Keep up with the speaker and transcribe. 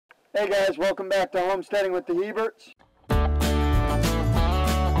Hey guys, welcome back to Homesteading with the Heberts.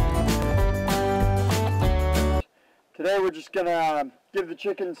 Today we're just gonna give the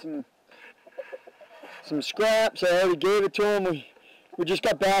chickens some scraps. I already gave it to them. We just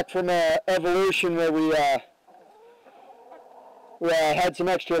got back from evolution where we had some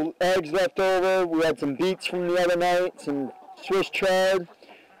extra eggs left over. We had some beets from the other night, some Swiss chard.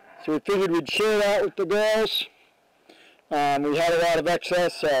 So we figured we'd share that with the girls. We had a lot of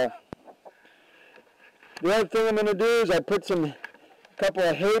excess. The other thing I'm going to do is I put a couple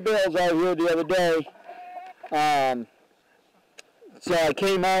of hay bales out here the other day. So I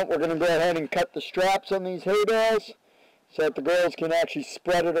came out, we're going to go ahead and cut the straps on these hay bales so that the girls can actually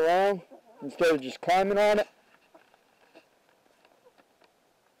spread it around instead of just climbing on it.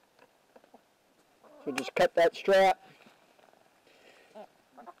 So just cut that strap.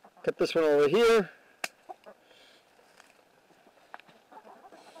 Cut this one over here.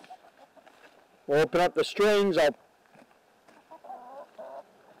 We'll open up the strings. I'll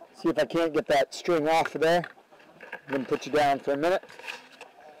see if I can't get that string off of there. I'm going to put you down for a minute.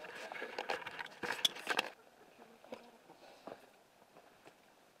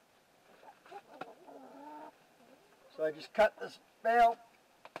 So I just cut this bale.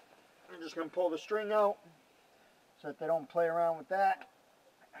 I'm just going to pull the string out so that they don't play around with that.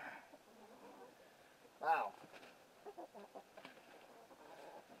 Wow.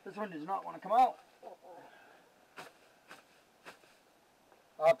 This one does not want to come out.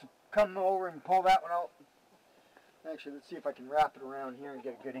 I'll have to come over and pull that one out. Actually, let's see if I can wrap it around here and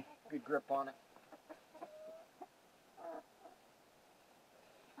get a good grip on it.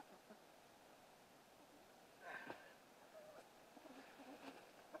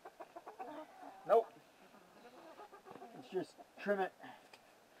 Nope. Let's just trim it.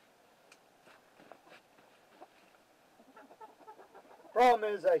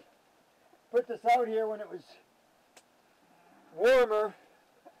 Problem is I put this out here when it was warmer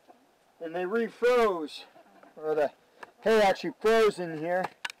and they refroze, or the hay actually froze in here.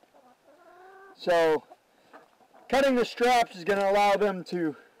 So cutting the straps is going to allow them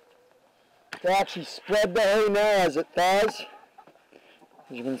to actually spread the hay now as it thaws.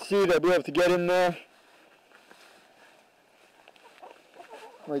 As you can see, they'll be able to get in there.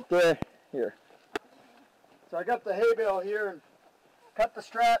 Right there. Here. So I got the hay bale here and cut the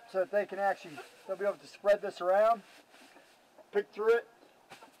strap so that they'll be able to spread this around, pick through it.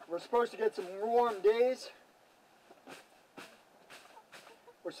 We're supposed to get some warm days.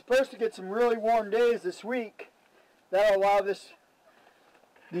 We're supposed to get some really warm days this week. That'll allow these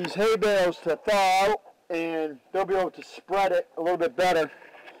hay bales to thaw out and they'll be able to spread it a little bit better.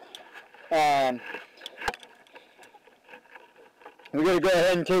 We're going to go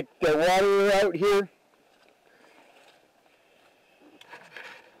ahead and take the water out here.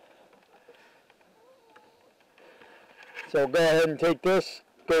 So go ahead and take this,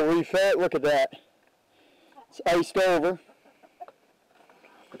 go refill it. Look at that. It's iced over.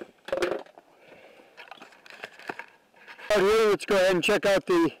 Out here, let's go ahead and check out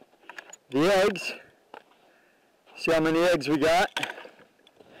the eggs. See how many eggs we got.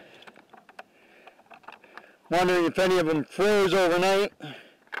 Wondering if any of them froze overnight.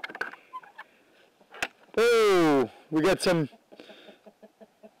 Oh, we got some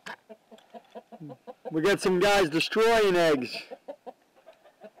guys destroying eggs.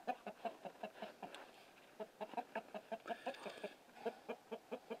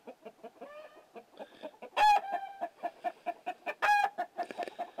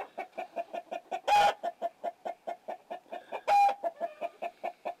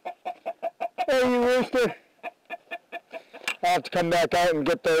 Hey, you rooster. I'll have to come back out and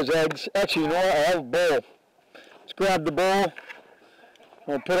get those eggs. Actually, you know what? I have a bowl. Let's grab the bowl.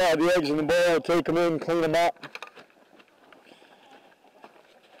 I'll put all the eggs in the bowl, I'll take them in, clean them up.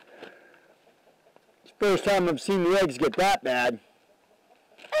 It's the first time I've seen the eggs get that bad.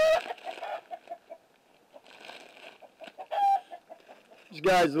 These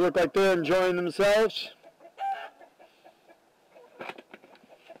guys look like they're enjoying themselves.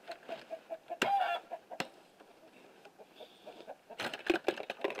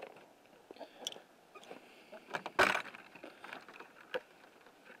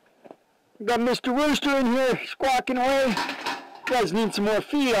 Got Mr. Rooster in here squawking away. You guys need some more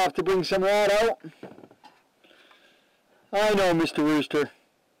feed. I'll have to bring some of that out. I know, Mr. Rooster.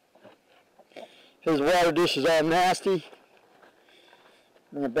 His water dish is all nasty.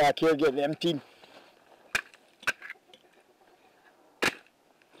 Bring it back here, get it emptied.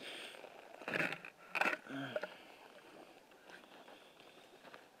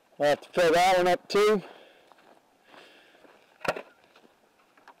 I'll have to fill that one up too.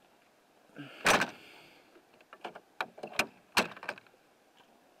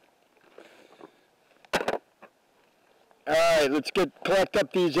 Alright, let's collect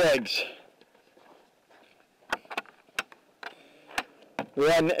up these eggs. We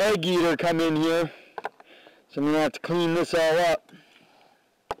had an egg eater come in here, so I'm going to have to clean this all up.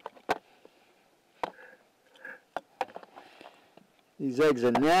 These eggs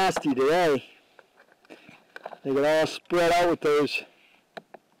are nasty today. They get all spread out with those.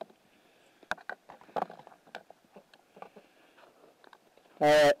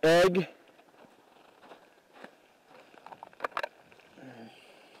 Egg.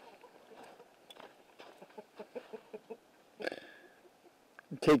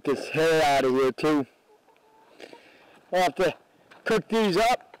 Take this hair out of here too. I'll have to cook these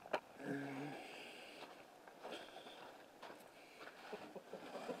up.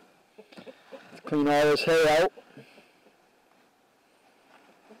 Let's clean all this hair out.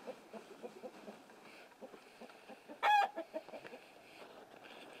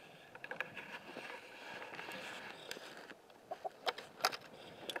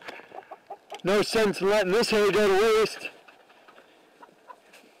 No sense in letting this hair go to waste.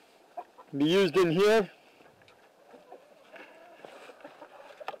 Be used in here.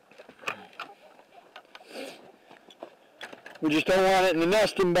 We just don't want it in the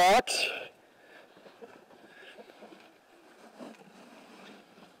nesting box.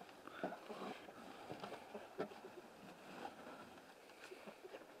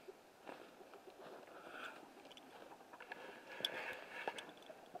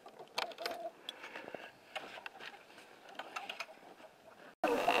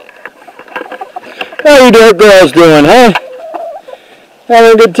 How you girls doing, huh?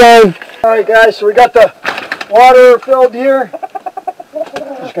 Having a good time? Alright guys, so we got the water filled here.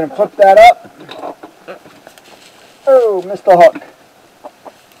 Just going to flip that up. Oh, missed the hook.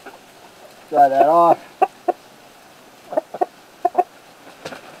 Dry that off.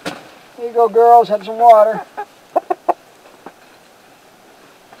 Here you go girls, have some water.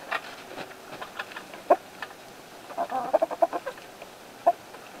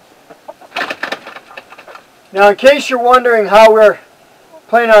 Now, in case you're wondering how we're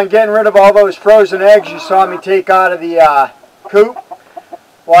planning on getting rid of all those frozen eggs you saw me take out of the coop,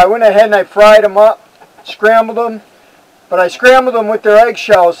 well, I went ahead and I fried them up, scrambled them, but I scrambled them with their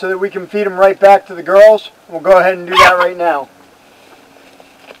eggshells so that we can feed them right back to the girls. We'll go ahead and do that right now.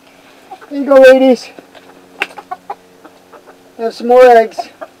 Here you go, ladies. Have some more eggs.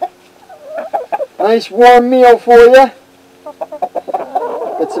 Nice warm meal for you.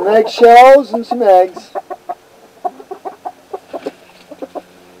 Got some eggshells and some eggs.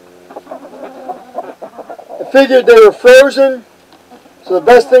 Figured they were frozen, so the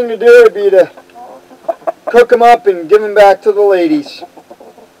best thing to do would be to cook them up and give them back to the ladies.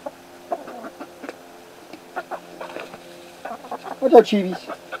 What's up, Chibies?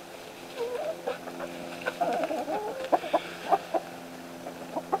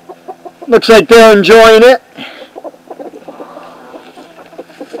 Looks like they're enjoying it.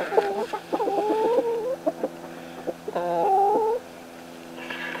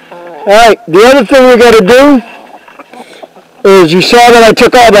 Alright, the other thing we got to do is, you saw that I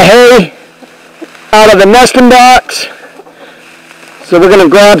took all the hay out of the nesting box. So we're going to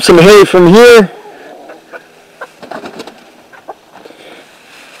grab some hay from here.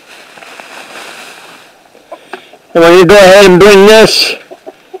 And we're going to go ahead and bring this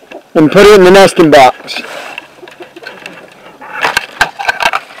and put it in the nesting box.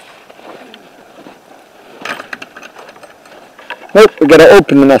 Nope, we gotta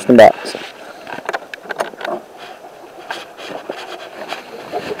open the nesting box.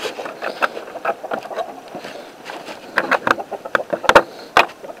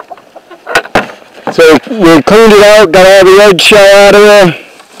 So we cleaned it out, got all the eggshell out of there.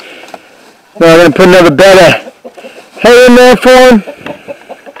 Now I'm gonna put another bed of hay in there for him.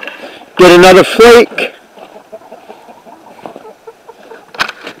 Get another flake.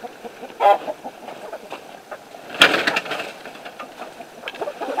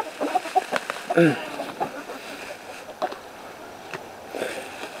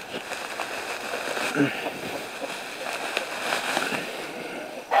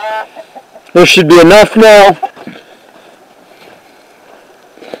 This should be enough now.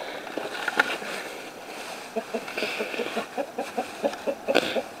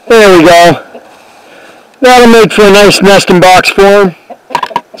 There we go. That'll make for a nice nesting box for him.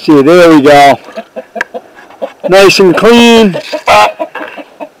 See, there we go. Nice and clean.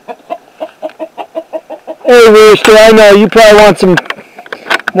 Hey Rooster, I know you probably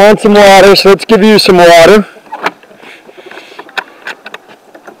want some water, so let's give you some water.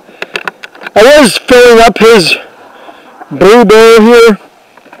 I was filling up his blue bowl here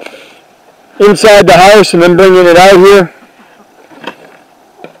inside the house and then bringing it out here.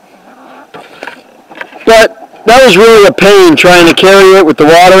 But that was really a pain trying to carry it with the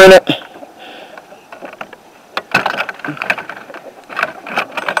water in it.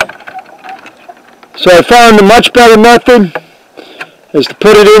 So I found a much better method is to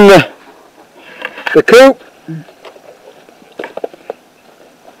put it in the coop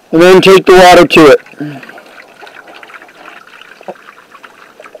and then take the water to it.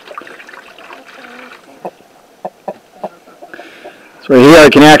 So here I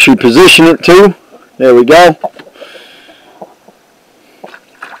can actually position it too. There we go.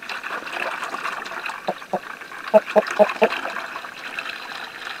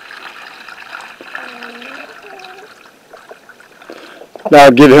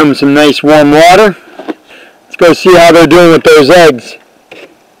 That'll give him some nice warm water. Let's go see how they're doing with those eggs.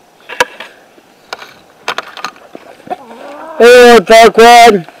 Hey,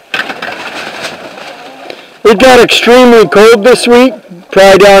 Farquaad. It got extremely cold this week,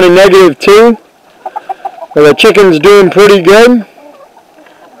 probably down to -2. But the chicken's doing pretty good.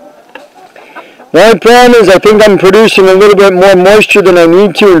 The only problem is I think I'm producing a little bit more moisture than I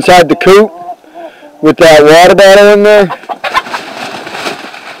need to inside the coop with that water bottle in there.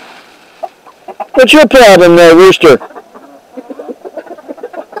 What's your problem there, Rooster?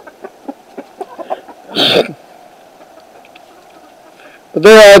 But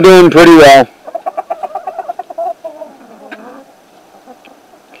they're all doing pretty well.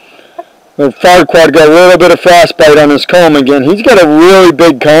 The Farquaad got a little bit of frostbite on his comb again. He's got a really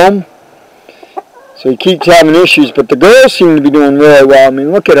big comb, so he keeps having issues. But the girls seem to be doing really well. I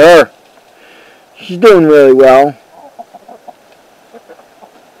mean, look at her. She's doing really well.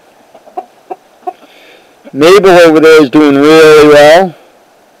 Mabel over there is doing really well.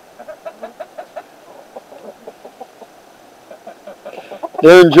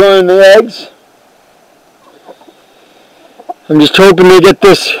 They're enjoying the eggs. I'm just hoping they get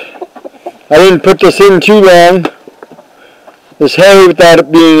this. I didn't put this in too long, this hay, without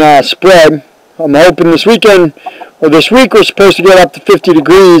it being spread. I'm hoping this weekend, or this week, we're supposed to get up to 50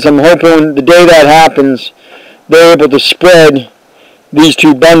 degrees. I'm hoping the day that happens, they're able to spread these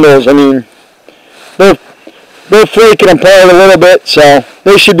two bundles. I mean, they're flaking apart a little bit, so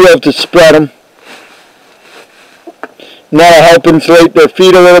they should be able to spread them. And that'll help insulate their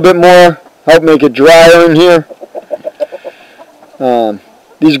feet a little bit more, help make it drier in here.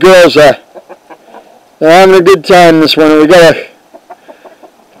 These girls, they're having a good time this winter. We got a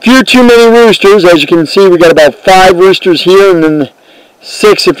few too many roosters. As you can see, we got about 5 roosters here, and then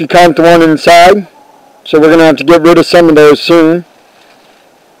 6 if you count the one inside. So we're going to have to get rid of some of those soon.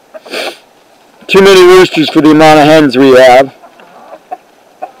 Too many roosters for the amount of hens we have.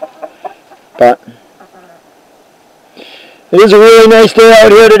 But it is a really nice day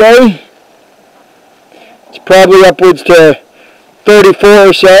out here today. It's probably upwards to 34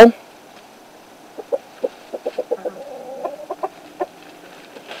 or so.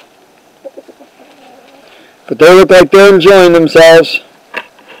 But they look like they're enjoying themselves.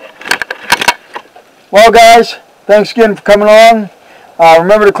 Well, guys, thanks again for coming along.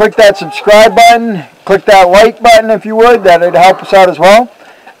 Remember to click that subscribe button, click that like button if you would. That would help us out as well.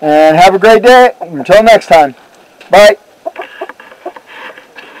 And have a great day. Until next time. Bye.